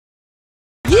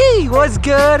what's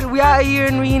good? We out here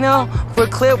in Reno for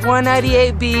clip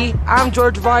 198B. I'm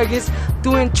George Vargas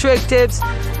doing trick tips.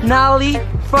 Nollie,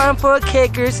 front foot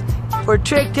kickers for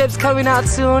trick tips coming out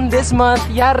soon this month.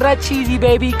 Yara cheesy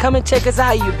baby, come and check us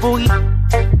out, you boogie.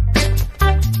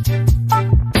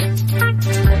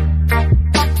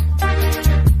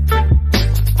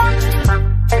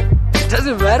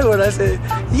 Doesn't matter what I say.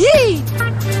 Yee!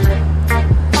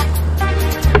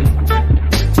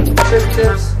 Trick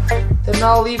tips, the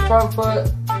Nollie front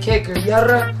foot kicker.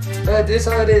 Yara, this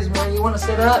is how it is, man. You want to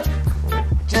set up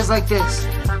just like this.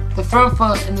 The front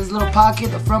foot in this little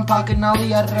pocket, the front pocket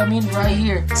Nollie, right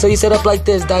here. So you set up like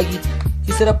this, doggy.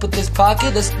 You set up with this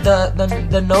pocket,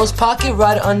 the nose pocket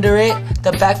right under it,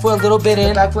 the back foot a little bit in.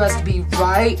 The back foot has to be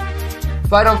right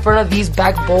in front of these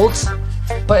back bolts.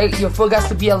 But your foot has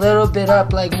to be a little bit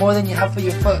up, like more than you have for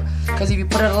your foot. Because if you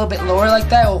put it a little bit lower like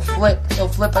that, it'll flip. It'll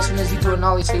flip as soon as you do a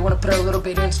Nollie. So you want to put it a little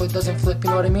bit in so it doesn't flip, you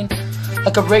know what I mean?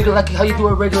 Like a regular, like how you do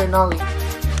a regular Nollie.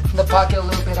 The pocket a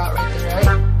little bit out right there,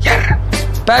 right?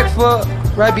 Yeah! Back foot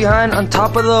right behind, on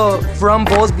top of the front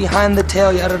bolts behind the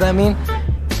tail, you know what I mean?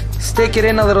 Stick it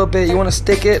in a little bit. You want to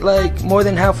stick it like more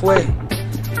than halfway.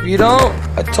 If you don't,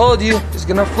 I told you, it's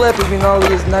going to flip if you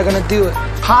Nollie. It's not going to do it.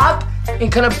 Hop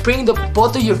and kind of bring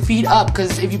both of your feet up,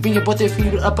 because if you bring both of your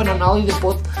feet up on a Nollie, then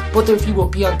both of your feet will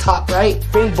be on top, right?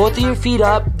 Bring both of your feet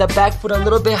up, the back foot a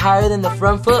little bit higher than the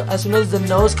front foot. As soon as the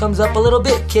nose comes up a little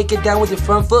bit, kick it down with your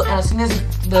front foot, and as soon as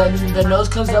the nose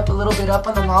comes up a little bit up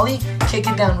on the Nollie, kick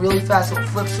it down really fast. It'll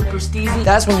flip super steezy.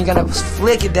 That's when you're gonna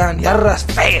flick it down, fast.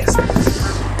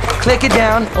 Click it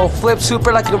down, it'll flip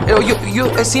super like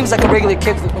it seems like a regular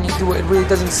kickflip when you do it. It really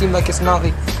doesn't seem like it's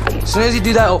Nollie. As soon as you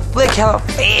do that, it'll flick hella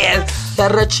fast.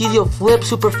 Yarra cheese, you'll flip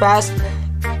super fast,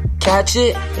 catch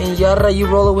it, and yarra, you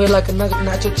roll away like a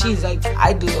nacho cheese, like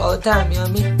I do all the time, you know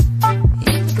what I mean?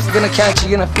 It's gonna catch,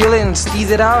 you're gonna feel it and steeze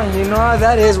it out, and you know how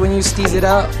that is when you steeze it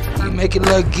out. You make it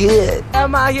look good.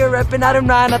 I'm out here repping out and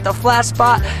riding at the flat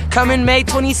spot. Coming May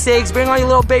 26th. Bring all your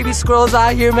little baby squirrels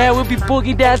out here, man. We'll be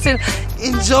boogie dancing.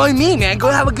 Enjoy me, man. Go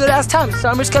have a good ass time.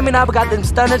 Summer's coming up. I got them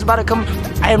stunners about to come.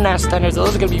 I am not stunners.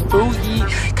 Those are gonna be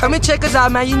boogie. Come and check us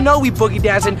out, man. You know we boogie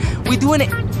dancing. We doing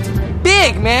it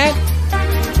big, man.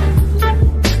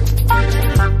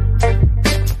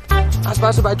 I'm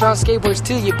sponsored by John Skateboards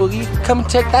too, you boogie. Come and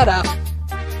check that out.